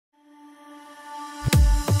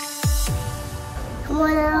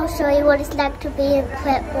everyone, I'll show you what it's like to be a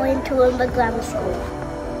prep boy in Toowoomba Grammar School.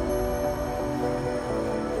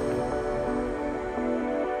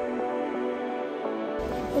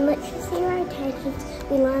 In literacy rotations,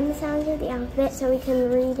 we learn the sounds of the alphabet so we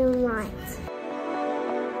can read and write.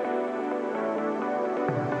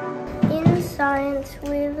 In science,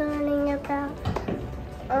 we're learning about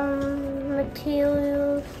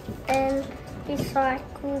materials and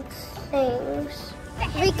recycled things.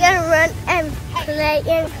 We can run and play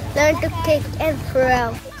and learn to kick and throw.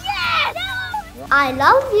 Yes! I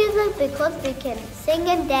love music because we can sing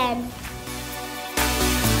and dance.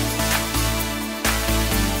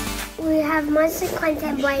 We have monster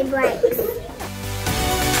content brain breaks.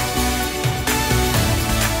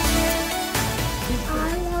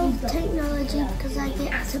 I love technology because I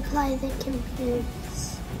get to play the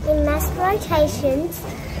computers. In math rotations,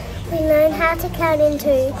 we learn how to count in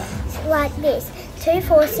twos like this. 2,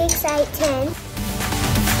 4, 6, 8, 10.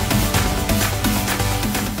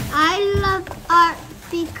 I love art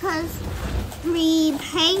because we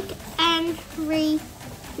paint and we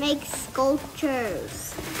make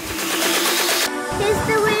sculptures. Here's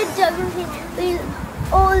the weird geography. We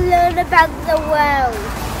all learn about the world.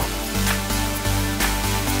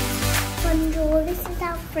 Bonjour, this is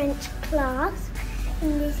our French class.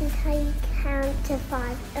 And this is how you count to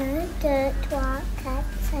 5. 1, 2, 3, 4,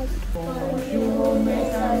 5. Bonjour,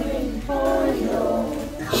 mes amis, bonjour.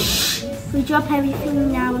 We drop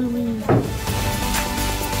everything now and leave.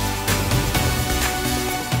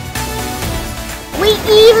 We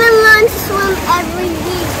even learn to swim every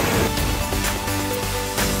week.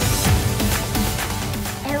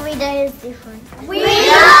 Every day is different.